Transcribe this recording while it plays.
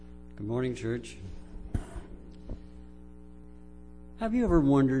Good morning, church. Have you ever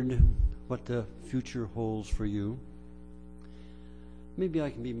wondered what the future holds for you? Maybe I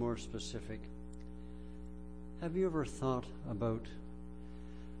can be more specific. Have you ever thought about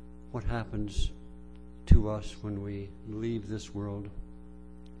what happens to us when we leave this world?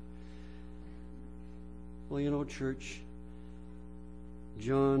 Well, you know, church,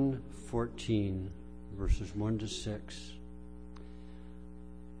 John 14, verses 1 to 6,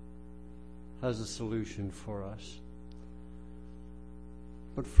 has a solution for us.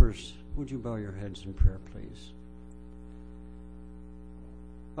 But first, would you bow your heads in prayer, please?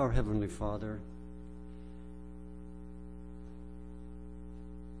 Our Heavenly Father,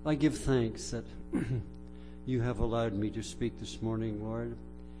 I give thanks that you have allowed me to speak this morning, Lord,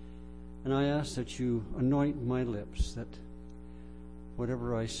 and I ask that you anoint my lips, that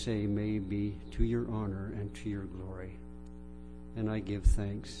whatever I say may be to your honor and to your glory. And I give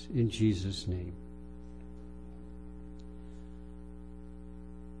thanks in Jesus' name.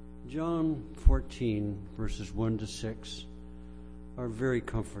 John 14, verses 1 to 6 are very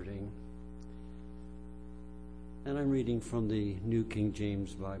comforting. And I'm reading from the New King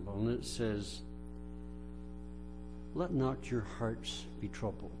James Bible, and it says, "Let not your hearts be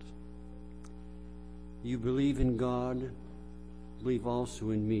troubled. You believe in God, believe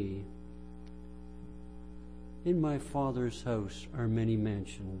also in me. In my Father's house are many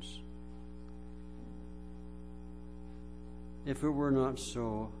mansions. If it were not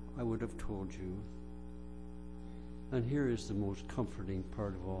so, I would have told you." And here is the most comforting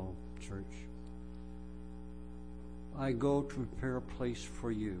part of all, church. "I go to prepare a place for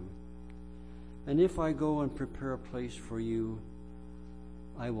you. And if I go and prepare a place for you,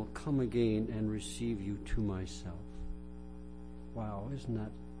 I will come again and receive you to myself." Wow, isn't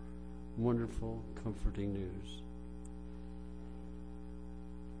that wonderful, comforting news?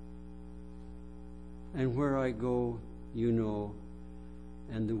 "And where I go, you know,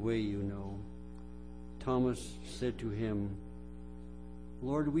 and the way you know." Thomas said to him,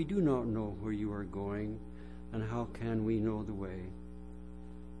 "Lord, we do not know where you are going, and how can we know the way?"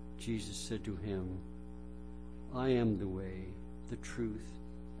 Jesus said to him, "I am the way, the truth,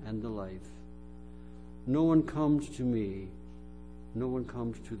 and the life. No one comes to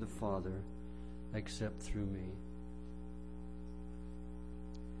the Father except through me."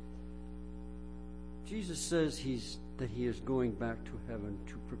 Jesus says that he is going back to heaven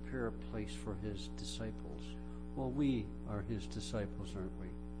to prepare a place for his disciples. Well, we are his disciples, aren't we?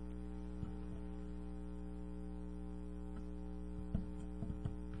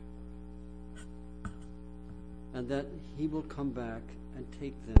 And that he will come back and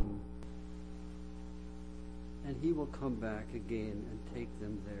take them, and he will come back again and take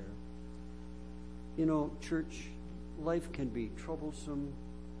them there. You know, church, life can be troublesome,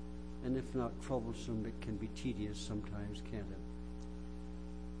 and if not troublesome, it can be tedious sometimes, can't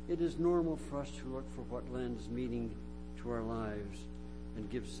it? It is normal for us to look for what lends meaning to our lives and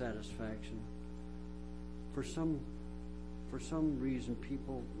gives satisfaction. For some reason,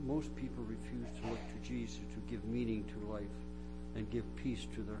 most people refuse to look to Jesus to give meaning to life and give peace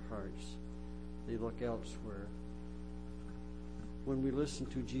to their hearts. They look elsewhere. When we listen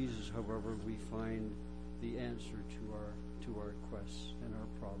to Jesus, however, we find the answer to our quests and our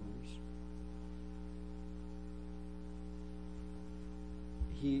problems.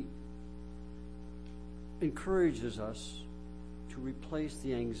 He encourages us to replace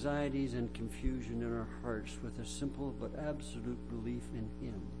the anxieties and confusion in our hearts with a simple but absolute belief in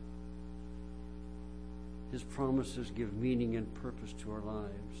him. His promises give meaning and purpose to our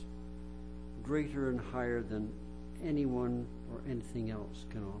lives, greater and higher than anyone or anything else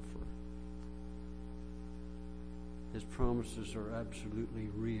can offer. His promises are absolutely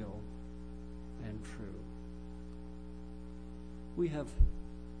real and true. We have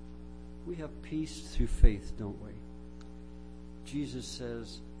peace through faith, don't we? Jesus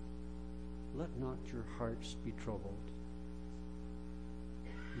says, "Let not your hearts be troubled.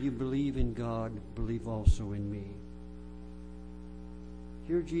 You believe in God, believe also in me."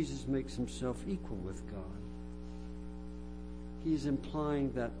 Here Jesus makes himself equal with God. He is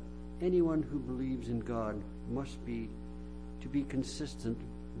implying that anyone who believes in God must be, to be consistent,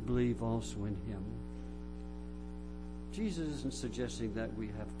 believe also in him. Jesus isn't suggesting that we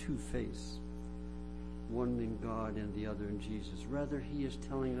have two faiths, one in God and the other in Jesus. Rather, he is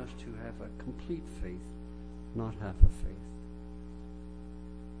telling us to have a complete faith, not half a faith.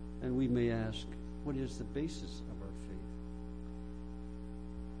 And we may ask, what is the basis of our faith?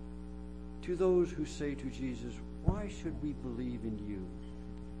 To those who say to Jesus, "Why should we believe in you?"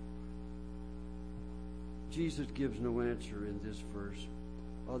 Jesus gives no answer in this verse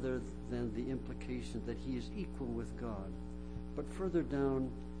other than the implication that he is equal with God. But further down,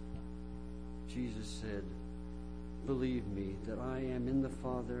 Jesus said, "Believe me that I am in the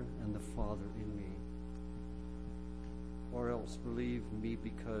Father and the Father in me. Or else believe me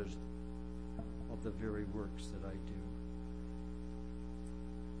because of the very works that I do."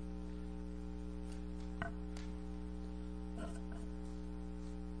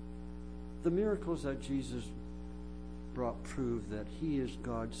 The miracles that Jesus brought prove that he is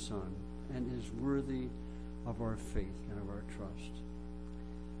God's Son and is worthy of our faith and of our trust.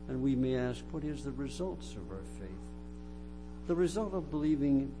 And we may ask, what is the results of our faith? The result of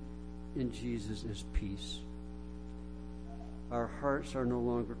believing in Jesus is peace. Our hearts are no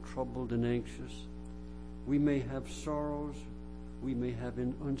longer troubled and anxious. We may have sorrows, we may have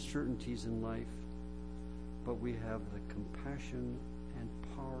uncertainties in life, but we have the compassion and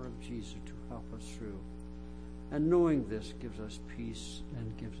power of Jesus to help us through. And knowing this gives us peace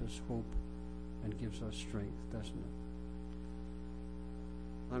and gives us hope and gives us strength, doesn't it?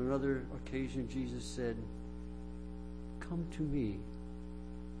 On another occasion, Jesus said, "Come to me,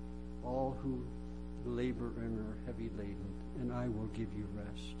 all who labor and are heavy laden, and I will give you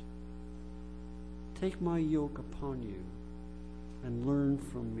rest. Take my yoke upon you and learn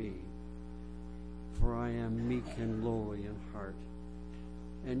from me, for I am meek and lowly in heart,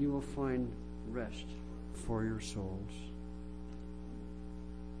 and you will find rest for your souls."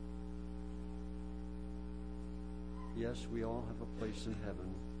 Yes, we all have a place in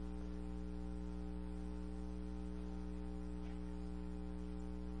heaven.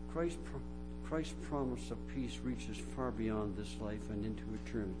 Christ's promise of peace reaches far beyond this life and into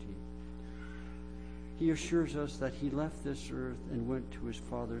eternity. He assures us that he left this earth and went to his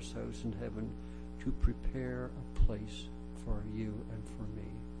Father's house in heaven to prepare a place for you and for me.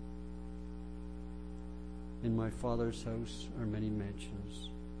 In my Father's house are many mansions.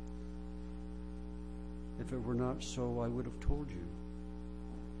 If it were not so, I would have told you.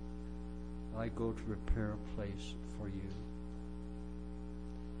 I go to prepare a place for you.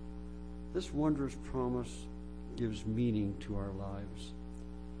 This wondrous promise gives meaning to our lives.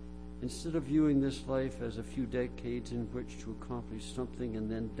 Instead of viewing this life as a few decades in which to accomplish something and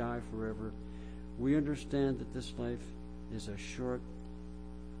then die forever, we understand that this life is a short,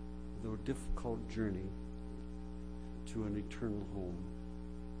 though difficult journey to an eternal home,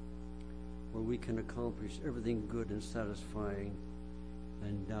 where we can accomplish everything good and satisfying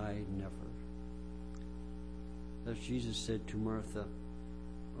and die never. As Jesus said to Martha,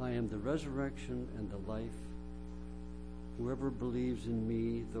 "I am the resurrection and the life. Whoever believes in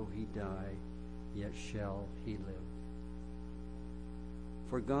me, though he die, yet shall he live.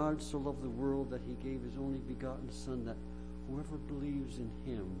 For God so loved the world that he gave his only begotten Son, that whoever believes in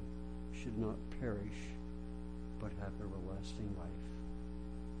him should not perish, but have everlasting life."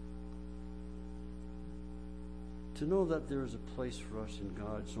 To know that there is a place for us in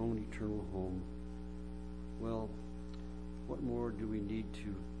God's own eternal home, well, what more do we need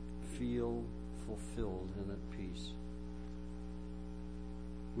to feel fulfilled and at peace?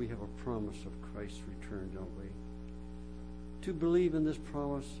 We have a promise of Christ's return, don't we? To believe in this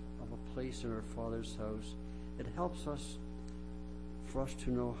promise of a place in our Father's house, it helps us for us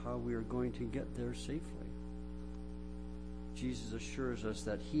to know how we are going to get there safely. Jesus assures us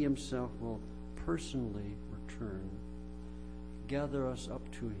that he himself will personally return, gather us up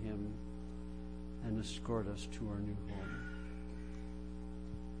to him, and escort us to our new home.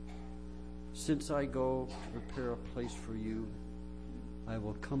 "Since I go to prepare a place for you, I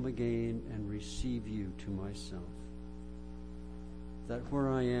will come again and receive you to myself, that where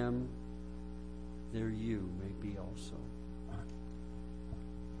I am, there you may be also."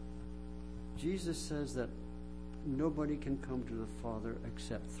 Jesus says that nobody can come to the Father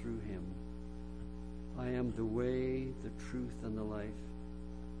except through him. "I am the way, the truth, and the life.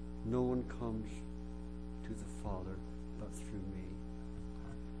 No one comes to the Father but through me."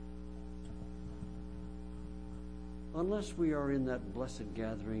 Unless we are in that blessed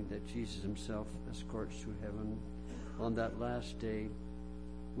gathering that Jesus himself escorts to heaven on that last day,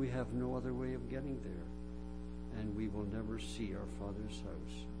 we have no other way of getting there, and we will never see our Father's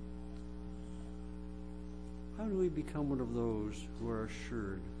house. How do we become one of those who are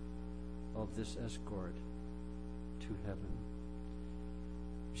assured of this escort to heaven?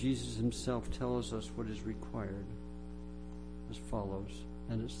 Jesus himself tells us what is required as follows,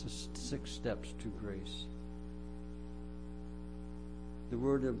 and it's the 6 steps to grace. The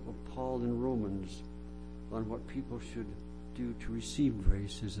word of Paul in Romans on what people should do to receive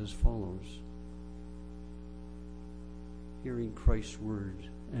grace is as follows: hearing Christ's word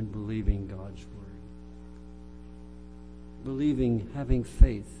and believing God's word. believing, having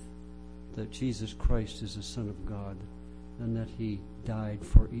faith that Jesus Christ is the Son of God and that he died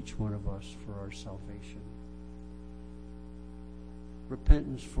for each one of us for our salvation.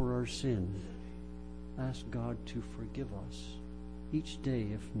 Repentance for our sin. Ask God to forgive us each day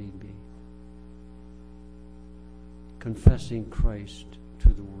if need be. Confessing Christ to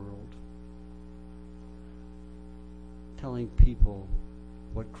the world. Telling people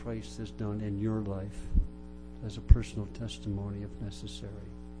what Christ has done in your life as a personal testimony if necessary.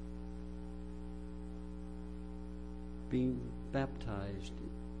 Being baptized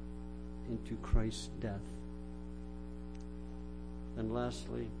into Christ's death. And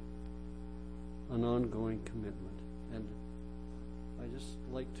lastly, an ongoing commitment. And I just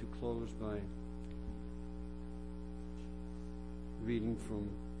like to close by reading from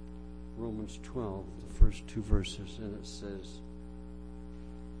Romans 12, the first two verses, and it says,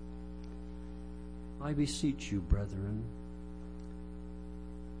 I beseech you, brethren,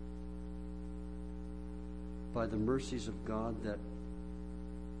 by the mercies of God, that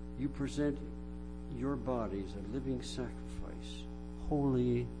you present your bodies a living sacrifice,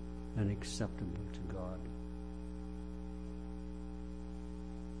 holy and acceptable to God,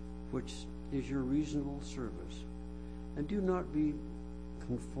 which is your reasonable service. And do not be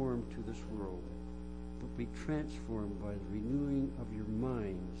conformed to this world, but be transformed by the renewing of your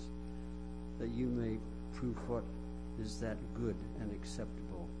minds, that you may prove what is that good and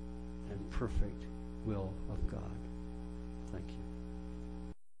acceptable and perfect will of God. Thank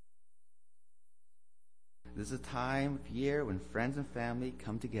you. This is a time of year when friends and family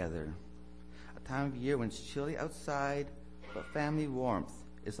come together. A time of year when it's chilly outside, but family warmth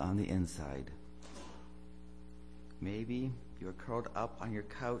is on the inside. Maybe you're curled up on your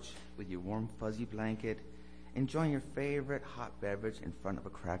couch with your warm fuzzy blanket, enjoying your favorite hot beverage in front of a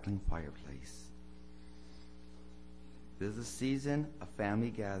crackling fireplace. This is a season of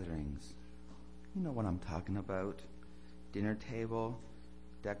family gatherings. You know what I'm talking about. Dinner table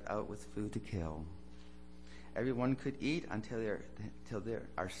decked out with food to kill. Everyone could eat until they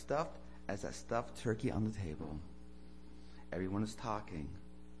are stuffed as a stuffed turkey on the table. Everyone is talking,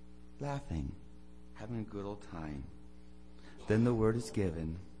 laughing, having a good old time. Then the word is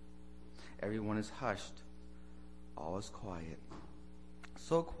given. Everyone is hushed. All is quiet.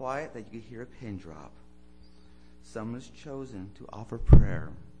 So quiet that you can hear a pin drop. Someone is chosen to offer prayer.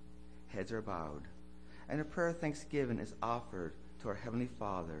 Heads are bowed. And a prayer of thanksgiving is offered to our Heavenly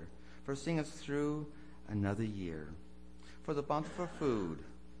Father for seeing us through another year, for the bountiful food,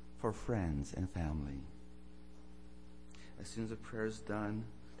 for friends and family. As soon as the prayer is done,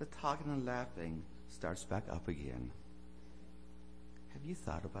 the talking and laughing starts back up again. Have you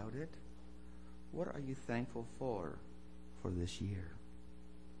thought about it? What are you thankful for this year?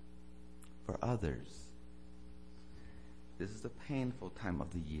 For others, this is the painful time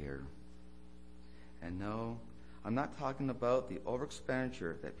of the year. And no, I'm not talking about the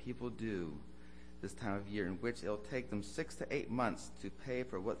overexpenditure that people do this time of year, in which it'll take them 6 to 8 months to pay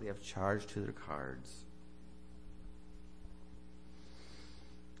for what they have charged to their cards.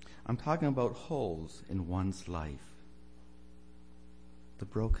 I'm talking about holes in one's life. The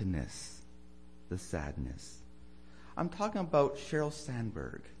brokenness, the sadness. I'm talking about Sheryl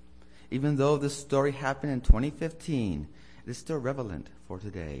Sandberg. Even though this story happened in 2015, it is still relevant for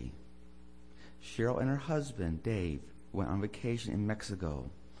today. Sheryl and her husband, Dave, went on vacation in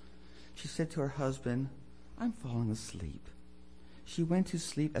Mexico. She said to her husband, I'm falling asleep. She went to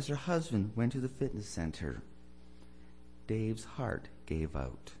sleep as her husband went to the fitness center. Dave's heart gave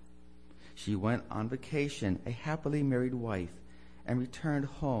out. She went on vacation, a happily married wife, and returned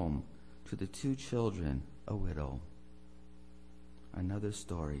home to the 2 children, a widow. Another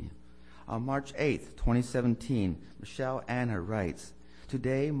story. On March 8th, 2017, Michelle Anna writes,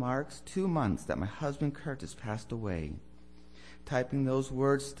 Today marks 2 months that my husband Curtis passed away. Typing those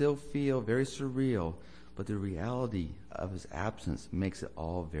words still feel very surreal, but the reality of his absence makes it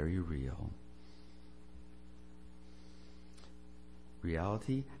all very real.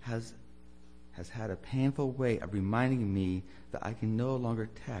 Reality has had a painful way of reminding me that I can no longer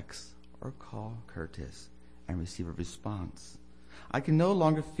text or call Curtis and receive a response. I can no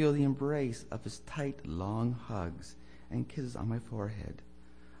longer feel the embrace of his tight, long hugs and kisses on my forehead.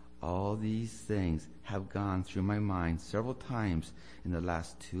 All these things have gone through my mind several times in the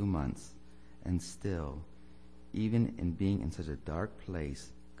last 2 months, and still, even in being in such a dark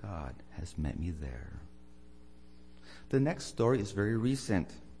place, God has met me there. The next story is very recent.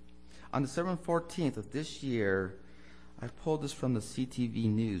 On December 14th of this year, I pulled this from the CTV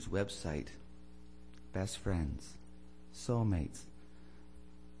News website. Best friends, soulmates,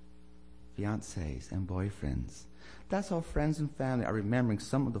 fiancés, and boyfriends. That's how friends and family are remembering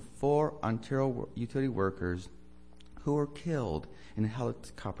some of the 4 Ontario utility workers who were killed in a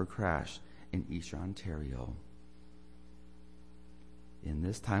helicopter crash in Eastern Ontario. In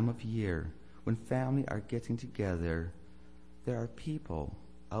this time of year, when family are getting together, there are people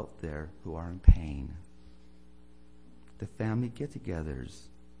out there who are in pain. The family get-togethers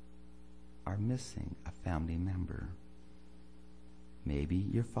are missing a family member. Maybe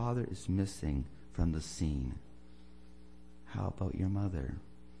your father is missing from the scene. How about your mother?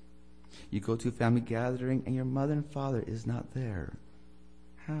 You go to a family gathering and your mother and father is not there.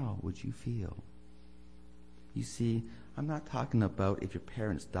 How would you feel? You see, I'm not talking about if your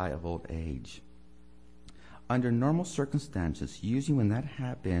parents die of old age. Under normal circumstances, usually when that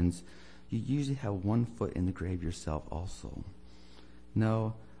happens, you usually have one foot in the grave yourself also.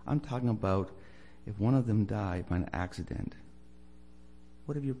 No, I'm talking about if one of them died by an accident.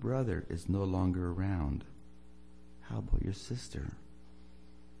 What if your brother is no longer around? How about your sister?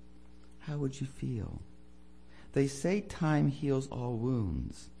 How would you feel? They say time heals all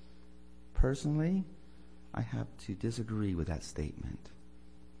wounds. Personally, I have to disagree with that statement.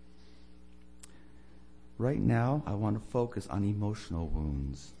 Right now, I want to focus on emotional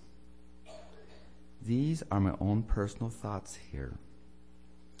wounds. These are my own personal thoughts here.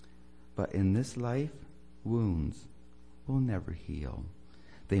 But in this life, wounds will never heal.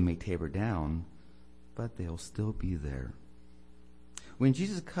 They may taper down, but they'll still be there. When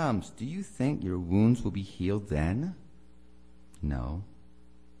Jesus comes, do you think your wounds will be healed then? No.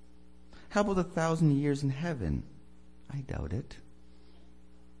 How about 1,000 years in heaven? I doubt it.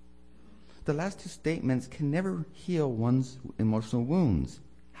 The last 2 statements can never heal one's emotional wounds.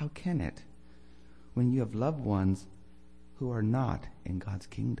 How can it? When you have loved ones who are not in God's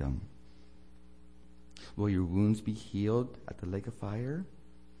kingdom. Will your wounds be healed at the lake of fire?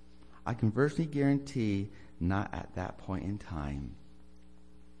 I can virtually guarantee not at that point in time.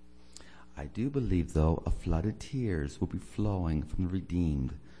 I do believe, though, a flood of tears will be flowing from the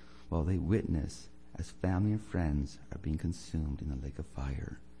redeemed while they witness as family and friends are being consumed in the lake of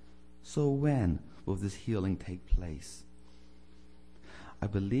fire. So when will this healing take place? I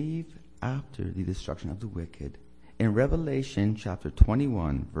believe after the destruction of the wicked. In Revelation chapter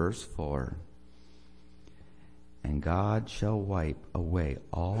 21, verse 4, and God shall wipe away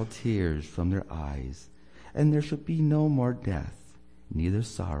all tears from their eyes, and there shall be no more death, neither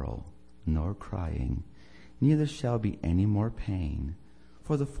sorrow, nor crying, neither shall be any more pain,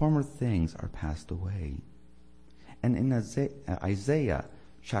 for the former things are passed away. And in Isaiah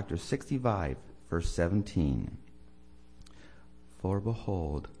chapter 65, verse 17, for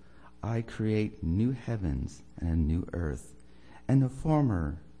behold, I create new heavens and a new earth, and the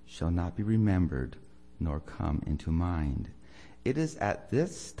former shall not be remembered, nor come into mind. It is at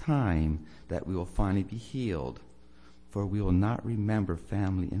this time that we will finally be healed, for we will not remember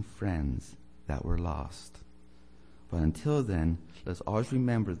family and friends that were lost. But until then, let's always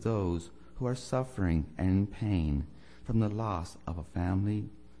remember those who are suffering and in pain from the loss of a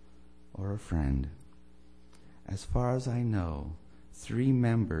family or a friend. As far as I know, 3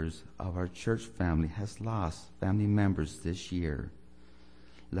 members of our church family has lost family members this year.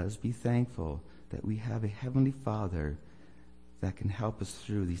 Let us be thankful that we have a Heavenly Father that can help us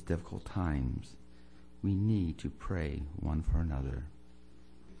through these difficult times. We need to pray one for another.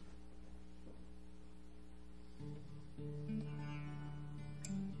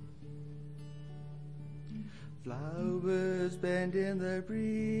 Flowers bend in the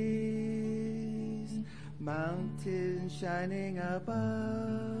breeze, mountains shining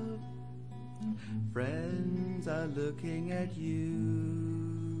above. Friends are looking at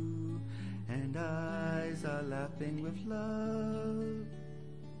you, and eyes are laughing with love.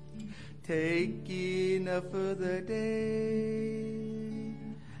 Take enough for the day,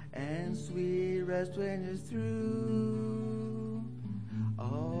 and sweet rest when it's through.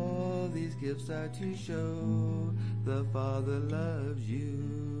 All these gifts are to show the Father loves you.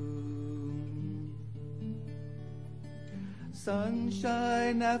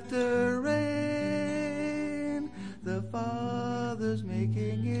 Sunshine after rain, the Father's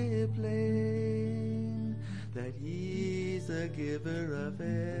making it plain that He's the giver of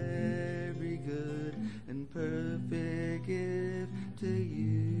every good and perfect gift to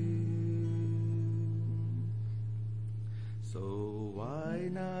you. So why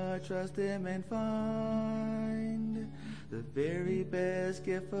not trust Him and find the very best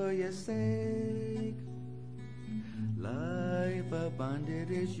gift for your sake? Life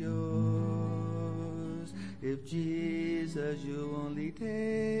abundant is yours if Jesus you only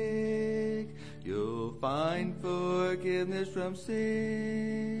take. You'll find forgiveness from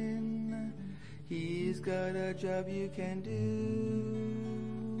sin. He's got a job you can do.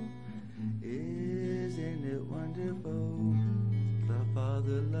 Isn't it wonderful? The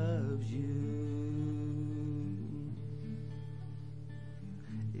Father loves you.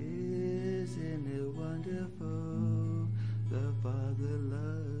 Isn't it wonderful? The Father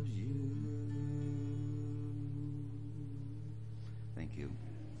loves you. Thank you.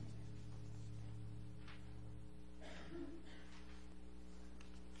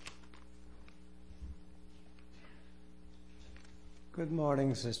 Good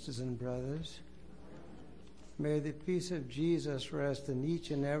morning, sisters and brothers. May the peace of Jesus rest in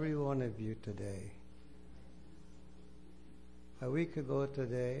each and every one of you today. A week ago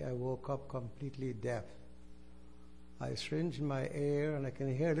today, I woke up completely deaf. I syringed my ear, and I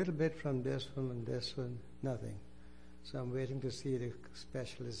can hear a little bit from this one and this one, nothing. So I'm waiting to see the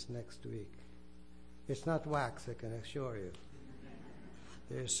specialist next week. It's not wax, I can assure you.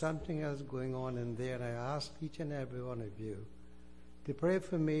 There's something else going on in there, and I ask each and every one of you to pray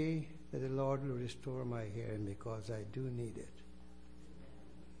for me that the Lord will restore my hearing, because I do need it.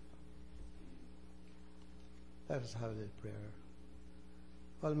 Let us have the prayer.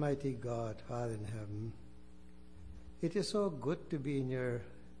 Almighty God, Father in heaven, it is so good to be in your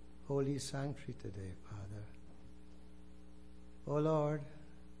holy sanctuary today, Father. O Lord,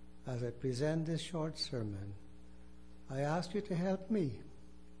 as I present this short sermon, I ask you to help me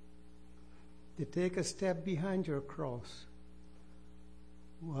to take a step behind your cross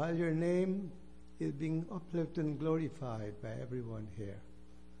while your name is being uplifted and glorified by everyone here.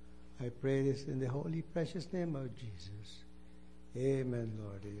 I pray this in the holy, precious name of Jesus. Amen,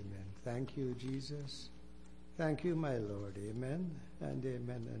 Lord, amen. Thank you, Jesus. Thank you, my Lord. Amen and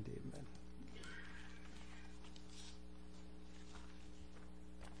amen and amen.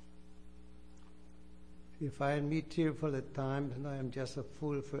 You find me tearful at times, and I am just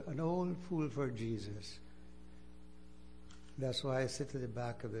an old fool for Jesus. That's why I sit at the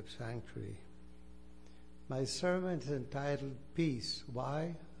back of the sanctuary. My sermon is entitled Peace.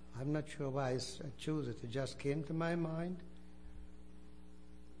 Why? I'm not sure why I chose it. It just came to my mind.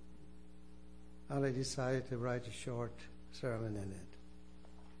 And I decided to write a short sermon in it.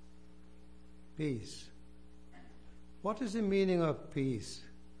 Peace. What is the meaning of peace?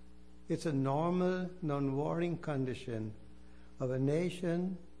 It's a normal, non-warring condition of a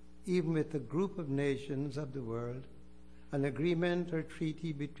nation, even with a group of nations of the world, an agreement or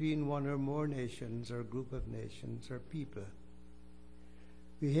treaty between one or more nations or group of nations or people.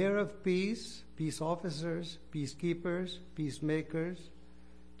 We hear of peace, peace officers, peacekeepers, peacemakers.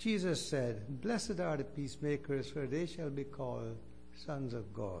 Jesus said, "Blessed are the peacemakers, for they shall be called sons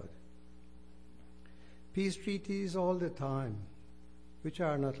of God." Peace treaties all the time, which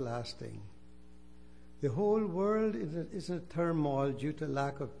are not lasting. The whole world is in turmoil due to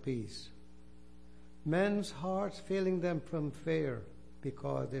lack of peace. Men's hearts failing them from fear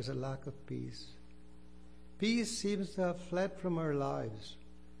because there's a lack of peace. Peace seems to have fled from our lives.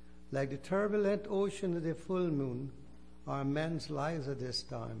 Like the turbulent ocean of the full moon, are men's lives at this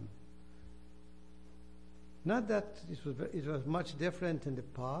time. Not that it was much different in the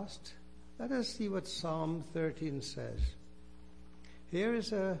past. Let us see what Psalm 13 says. Here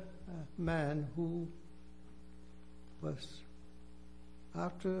is a man who was,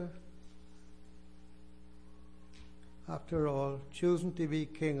 after all, chosen to be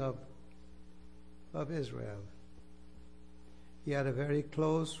king of Israel. He had a very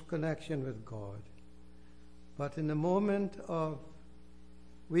close connection with God. But in the moment of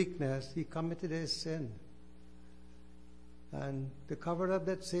weakness, he committed a sin. And to cover up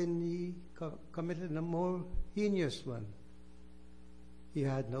that sin, he committed a more heinous one. He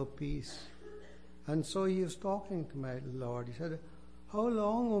had no peace. And so he was talking to my Lord. He said, "How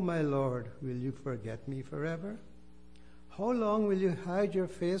long, O my Lord, will you forget me forever? How long will you hide your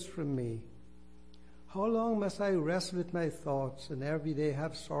face from me? How long must I wrestle with my thoughts and every day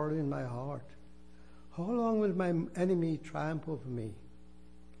have sorrow in my heart? How long will my enemy triumph over me?"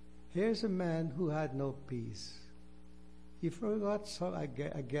 Here's a man who had no peace. He forgot, I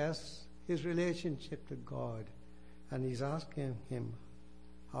guess, his relationship to God. And he's asking him,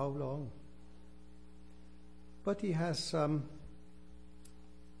 how long? But he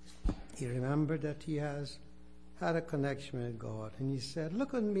remembered that he has had a connection with God. And he said,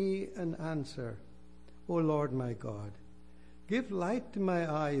 "Look on me and answer, O Lord my God. Give light to my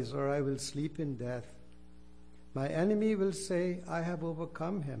eyes, or I will sleep in death. My enemy will say, I have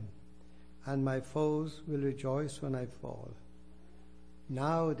overcome him, and my foes will rejoice when I fall."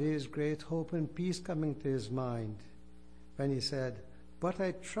 Now there is great hope and peace coming to his mind when he said, "But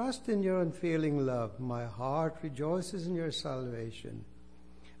I trust in your unfailing love. My heart rejoices in your salvation.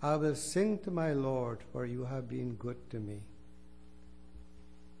 I will sing to my Lord, for you have been good to me.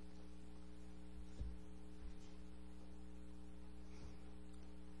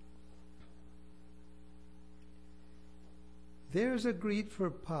 There is a greed for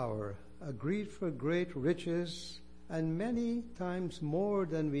power, a greed for great riches, and many times more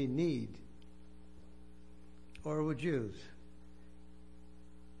than we need or would use.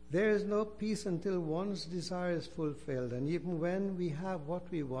 There is no peace until one's desire is fulfilled, and even when we have what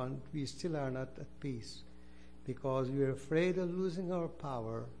we want, we still are not at peace, because we are afraid of losing our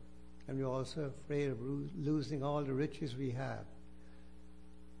power, and we're also afraid of losing all the riches we have.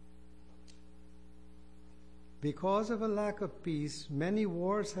 Because of a lack of peace, many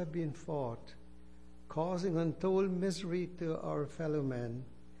wars have been fought, causing untold misery to our fellow men,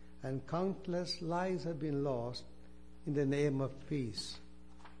 and countless lives have been lost in the name of peace.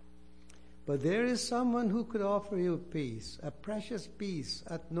 But there is someone who could offer you peace, a precious peace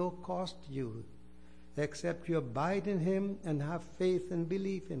at no cost to you, except you abide in him and have faith and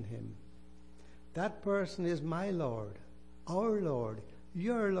belief in him. That person is my Lord, our Lord,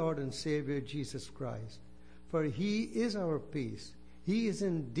 your Lord and Savior, Jesus Christ. For he is our peace. He is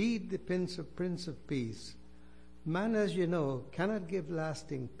indeed the Prince of Peace. Man, as you know, cannot give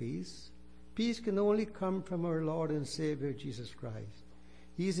lasting peace. Peace can only come from our Lord and Savior, Jesus Christ.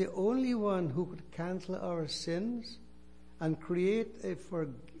 He is the only one who could cancel our sins and create a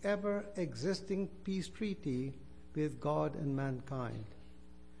forever existing peace treaty with God and mankind.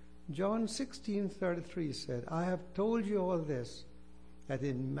 John 16:33 said, I have told you all this, that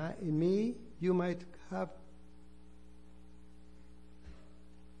in me you might have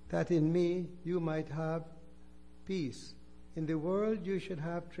peace. In the world you should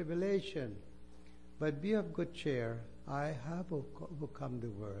have tribulation, but be of good cheer. I have overcome the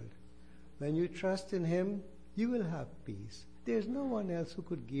world. When you trust in him, you will have peace. There's no one else who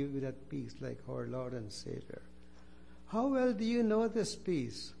could give you that peace like our Lord and Savior. How well do you know this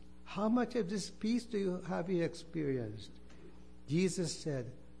peace? How much of this peace have you experienced? Jesus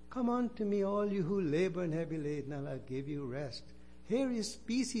said, come unto me, all you who labor and heavy laden, and I'll give you rest. Here is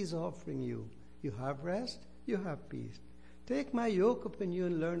peace he's offering you. You have rest, you have peace. Take my yoke upon you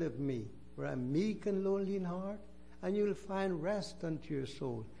and learn of me, for I'm meek and lowly in heart, and you will find rest unto your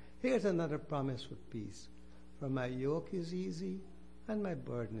soul. Here's another promise of peace. For my yoke is easy and my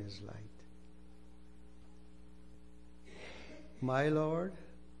burden is light. My Lord,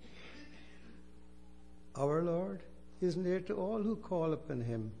 our Lord, is near to all who call upon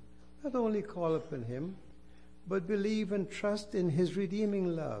him. Not only call upon him, but believe and trust in his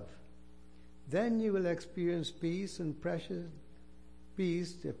redeeming love. Then you will experience peace and precious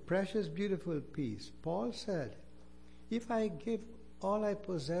peace, the precious, beautiful peace. Paul said, if I give all I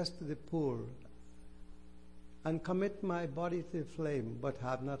possess to the poor and commit my body to the flame, but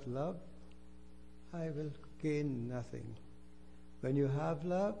have not love, I will gain nothing. When you have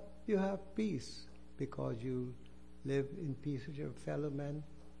love, you have peace, because you live in peace with your fellow men.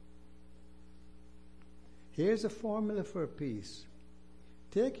 Here's a formula for peace.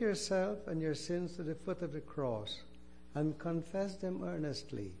 Take yourself and your sins to the foot of the cross and confess them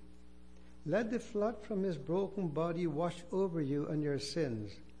earnestly. Let the flood from his broken body wash over you and your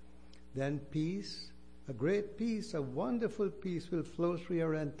sins. Then peace, a great peace, a wonderful peace will flow through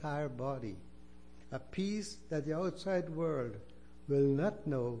your entire body. A peace that the outside world will not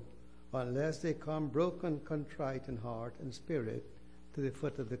know unless they come broken, contrite in heart and spirit to the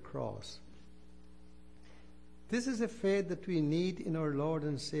foot of the cross. This is a faith that we need in our Lord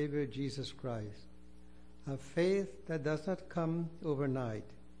and Savior Jesus Christ. A faith that does not come overnight,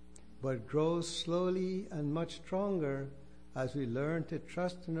 but grows slowly and much stronger as we learn to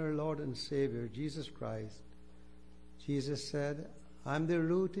trust in our Lord and Savior Jesus Christ. Jesus said, I'm the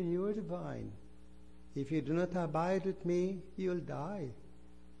root and you are the vine. If you do not abide with me, you'll die.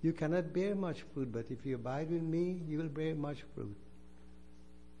 You cannot bear much fruit, but if you abide with me, you will bear much fruit.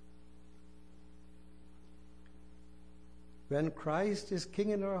 When Christ is king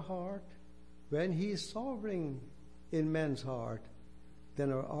in our heart, when he is sovereign in men's heart,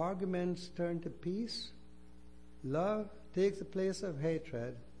 then our arguments turn to peace. Love takes the place of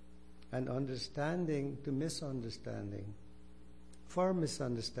hatred, and understanding to misunderstanding, for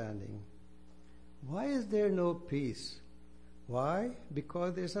misunderstanding. Why is there no peace? Why?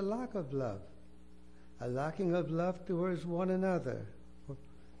 Because there's a lack of love, a lacking of love towards one another.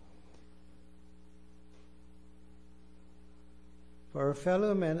 For our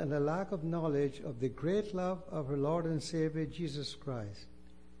fellow men, and a lack of knowledge of the great love of our Lord and Savior Jesus Christ.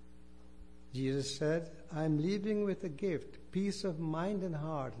 Jesus said, I'm leaving with a gift, peace of mind and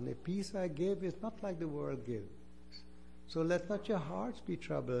heart, and the peace I give is not like the world gives. So let not your hearts be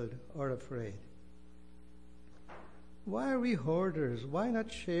troubled or afraid. Why are we hoarders? Why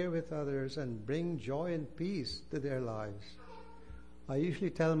not share with others and bring joy and peace to their lives? I usually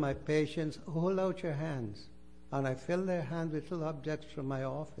tell my patients, hold out your hands. And I fill their hands with little objects from my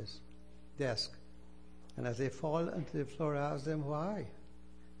office desk. And as they fall onto the floor, I ask them why.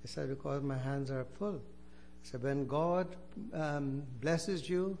 They said, because my hands are full. I said, when God blesses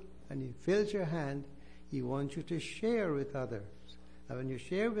you and He fills your hand, He wants you to share with others. And when you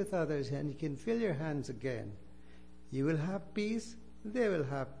share with others and He can fill your hands again, you will have peace, they will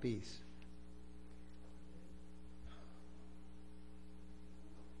have peace.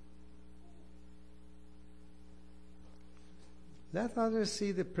 Let others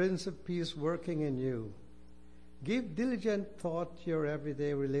see the Prince of Peace working in you. Give diligent thought to your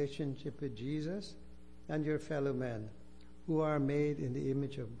everyday relationship with Jesus and your fellow men who are made in the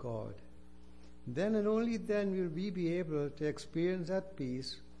image of God. Then and only then will we be able to experience that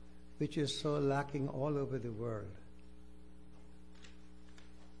peace which is so lacking all over the world.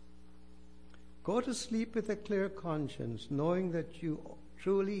 Go to sleep with a clear conscience, knowing that you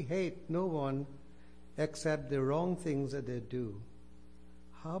truly hate no one except the wrong things that they do.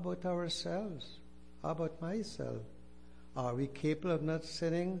 How about ourselves? How about myself? Are we capable of not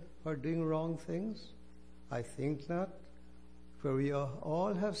sinning or doing wrong things? I think not, for we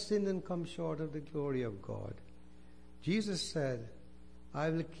all have sinned and come short of the glory of God. Jesus said,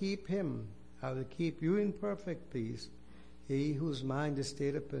 I will keep him, I will keep you in perfect peace, he whose mind is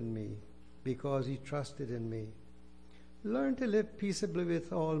stayed upon me, because he trusted in me. Learn to live peaceably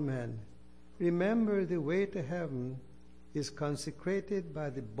with all men. Remember, the way to heaven is consecrated by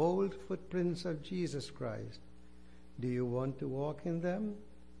the bold footprints of Jesus Christ. Do you want to walk in them?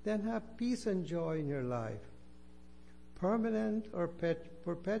 Then have peace and joy in your life. Permanent or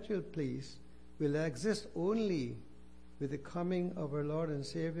perpetual peace will exist only with the coming of our Lord and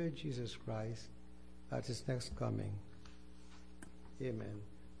Savior Jesus Christ at his next coming. Amen.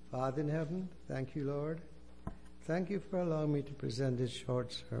 Father in heaven, thank you, Lord. Thank you for allowing me to present this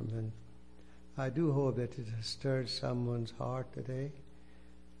short sermon. I do hope that it has stirred someone's heart today,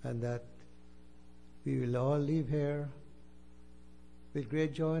 and that we will all leave here with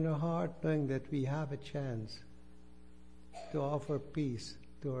great joy in our heart, knowing that we have a chance to offer peace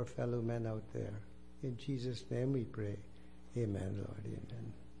to our fellow men out there. In Jesus' name we pray. Amen, Lord.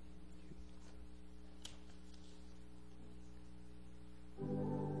 Amen.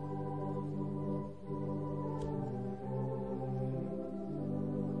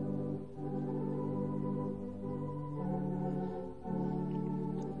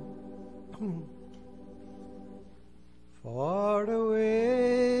 Far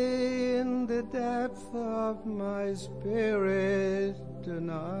away in the depth of my spirit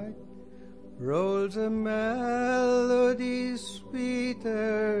tonight rolls a melody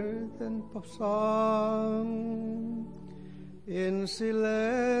sweeter than song. In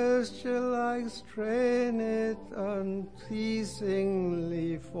celestial-like strain it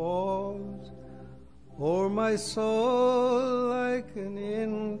unceasingly falls o'er my soul like an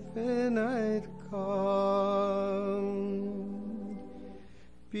infinite calm.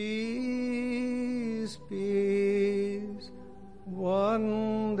 Peace, peace,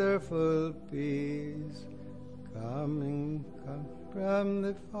 wonderful peace, coming from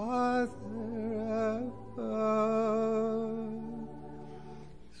the Father above.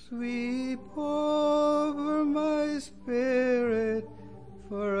 Sweep over my spirit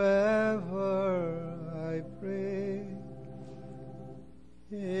forever, I pray,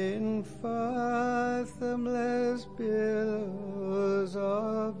 in fathomless billows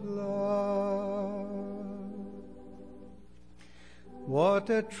of love. What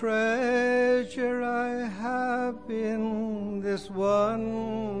a treasure I have in this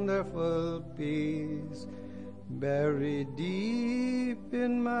wonderful peace, buried deep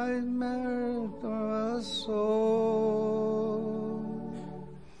in my mortal soul,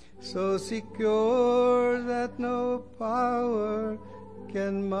 so secure that no power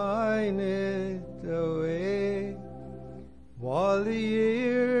can mine it away, while the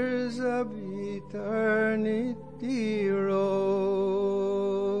years of eternity roll.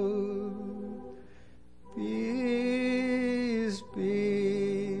 Peace,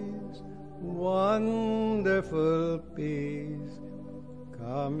 peace, wonderful peace,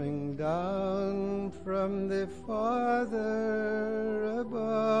 coming down from the Father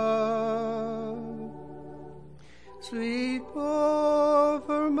above. Sweep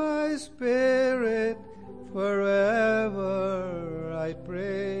over my spirit forever, I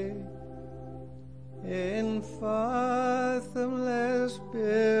pray, in fathomless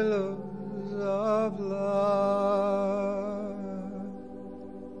billows of love.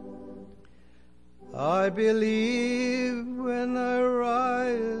 I believe when I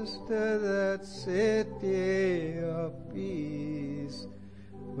rise to that city of peace,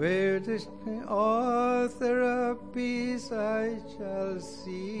 where the author of peace I shall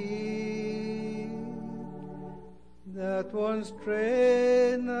see. That one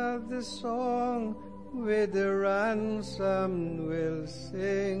strain of the song with the ransom will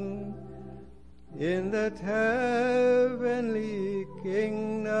sing, in that heavenly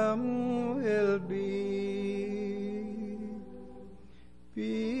kingdom will be.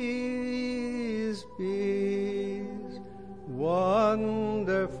 Peace, peace,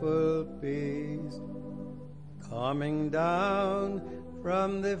 wonderful peace, coming down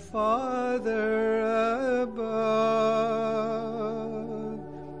from the Father above.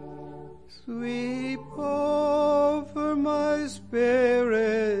 Sweep over my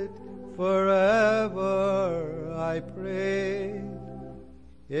spirit forever, I pray,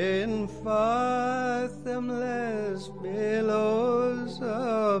 in fathomless billows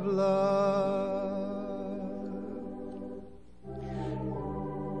of love.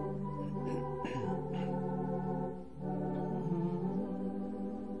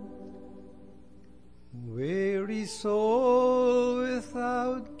 Weary soul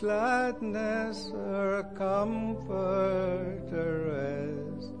without gladness or comfort or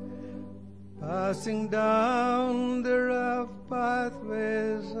rest, passing down the rough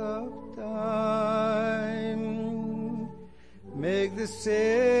pathways of time. Make the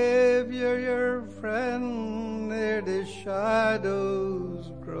Savior your friend ere the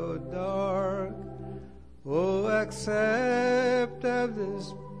shadows grow dark. Oh, accept of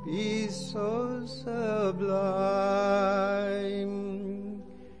this peace so sublime.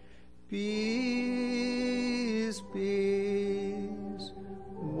 Peace, peace,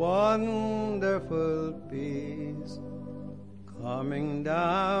 wonderful peace, coming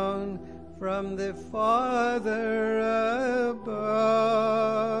down from the Father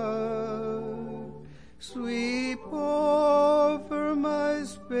above. Sweep over my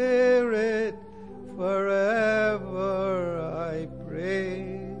spirit forever, I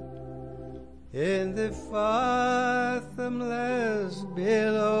pray, in the fathomless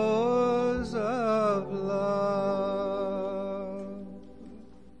billows of love.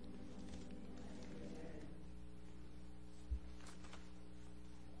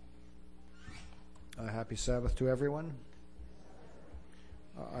 Happy Sabbath to everyone.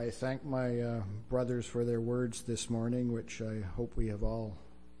 I thank my brothers for their words this morning, which I hope we have all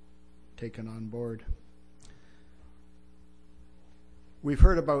taken on board. We've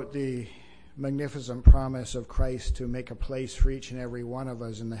heard about the magnificent promise of Christ to make a place for each and every one of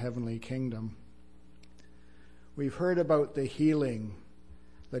us in the heavenly kingdom. We've heard about the healing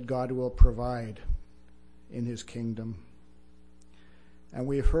that God will provide in his kingdom. And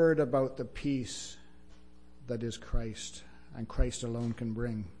we've heard about the peace that is Christ, and Christ alone can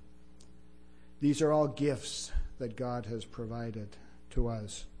bring. These are all gifts that God has provided to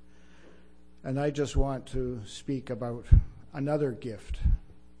us. And I just want to speak about another gift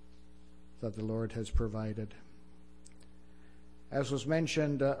that the Lord has provided. As was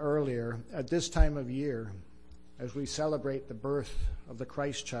mentioned earlier, at this time of year, as we celebrate the birth of the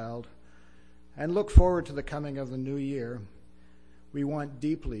Christ child and look forward to the coming of the new year, we want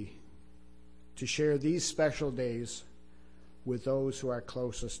deeply to share these special days with those who are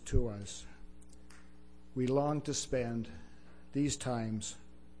closest to us. We long to spend these times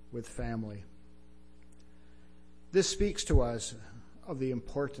with family. This speaks to us of the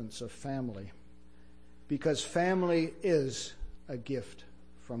importance of family, because family is a gift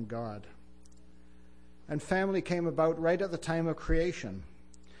from God. And family came about right at the time of creation.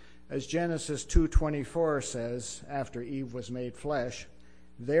 As Genesis 2:24 says, after Eve was made flesh,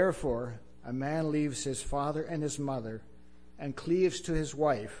 therefore a man leaves his father and his mother and cleaves to his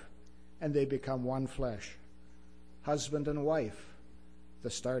wife, and they become one flesh. Husband and wife, the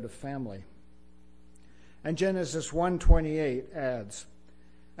start of family. And Genesis 1:28 adds,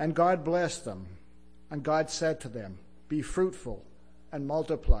 and God blessed them, and God said to them, be fruitful and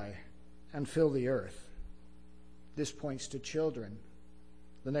multiply and fill the earth. This points to children,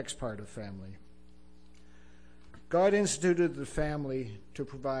 the next part of family. God instituted the family to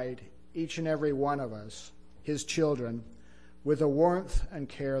provide each and every one of us, his children, with the warmth and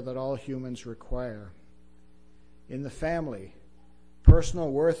care that all humans require. In the family,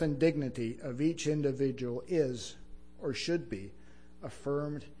 personal worth and dignity of each individual is, or should be,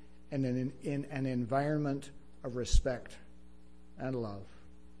 affirmed in an environment of respect and love.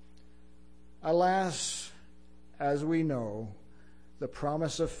 Alas, as we know, the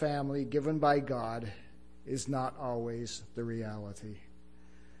promise of family given by God is not always the reality.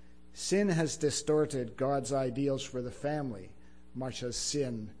 Sin has distorted God's ideals for the family, much as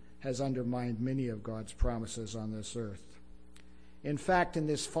sin has undermined many of God's promises on this earth. In fact, in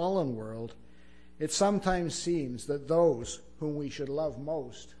this fallen world, it sometimes seems that those whom we should love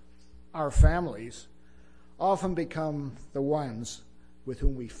most, our families, often become the ones with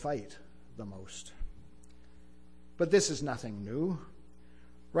whom we fight the most. But this is nothing new.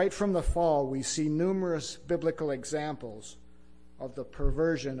 Right from the fall, we see numerous biblical examples of the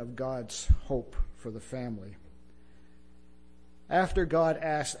perversion of God's hope for the family. After God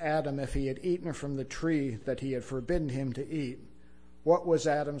asked Adam if he had eaten from the tree that he had forbidden him to eat, what was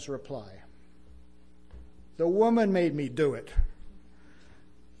Adam's reply? "The woman made me do it."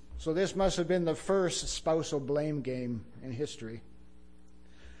 So this must have been the first spousal blame game in history.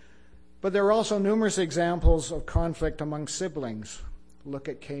 But there are also numerous examples of conflict among siblings. Look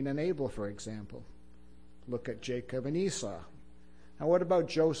at Cain and Abel, for example. Look at Jacob and Esau. Now, what about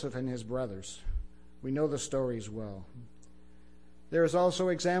Joseph and his brothers? We know the stories well. There's also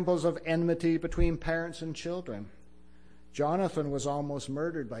examples of enmity between parents and children. Jonathan was almost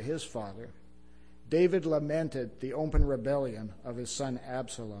murdered by his father. David lamented the open rebellion of his son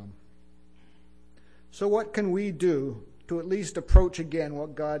Absalom. So what can we do to at least approach again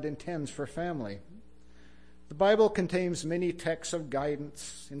what God intends for family? The Bible contains many texts of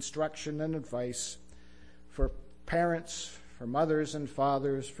guidance, instruction, and advice for parents, for mothers and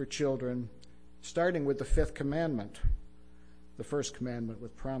fathers, for children, starting with the fifth commandment, the first commandment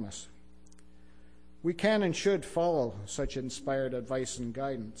with promise. We can and should follow such inspired advice and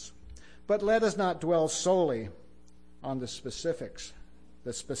guidance, but let us not dwell solely on the specifics,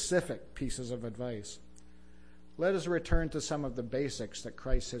 the specific pieces of advice. Let us return to some of the basics that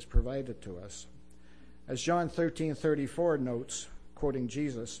Christ has provided to us. As John 13:34 notes, quoting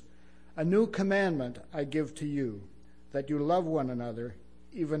Jesus, "A new commandment I give to you, that you love one another,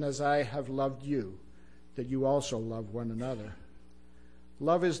 even as I have loved you, that you also love one another."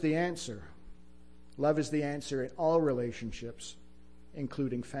 Love is the answer. Love is the answer in all relationships,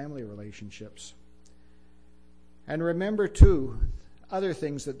 including family relationships. And remember, too, other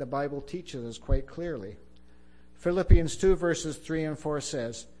things that the Bible teaches us quite clearly. Philippians 2 verses 3 and 4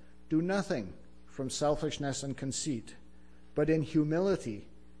 says, "Do nothing from selfishness and conceit, but in humility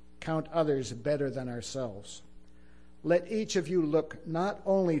count others better than ourselves. Let each of you look not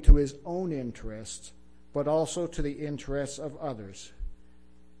only to his own interests, but also to the interests of others."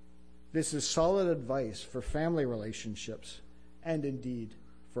 This is solid advice for family relationships, and indeed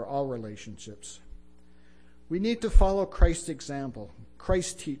for all relationships. We need to follow Christ's example,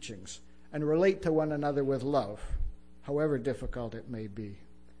 Christ's teachings, and relate to one another with love, however difficult it may be.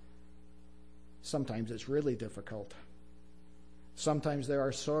 Sometimes it's really difficult. Sometimes there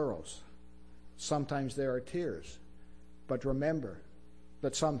are sorrows. Sometimes there are tears. But remember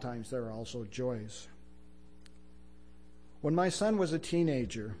that sometimes there are also joys. When my son was a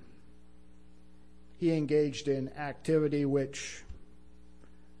teenager, he engaged in activity which,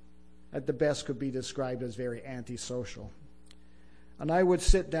 at the best, could be described as very antisocial. And I would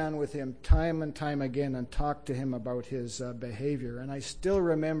sit down with him time and time again and talk to him about his behavior. And I still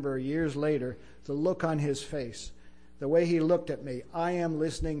remember years later the look on his face, the way he looked at me. "I am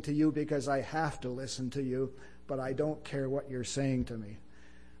listening to you because I have to listen to you, but I don't care what you're saying to me."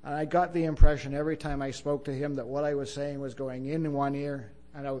 And I got the impression every time I spoke to him that what I was saying was going in one ear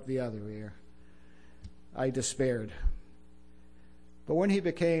and out the other ear. I despaired. But when he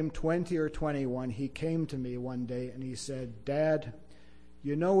became 20 or 21, he came to me one day and he said, "Dad,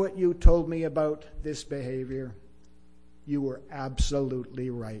 you know what you told me about this behavior? You were absolutely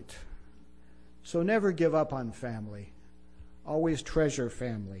right. So never give up on family. Always treasure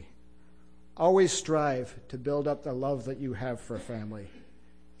family. Always strive to build up the love that you have for family.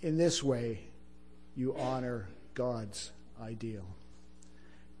 In this way, you honor God's ideal."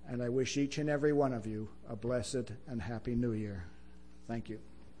 And I wish each and every one of you a blessed and happy New Year. Thank you.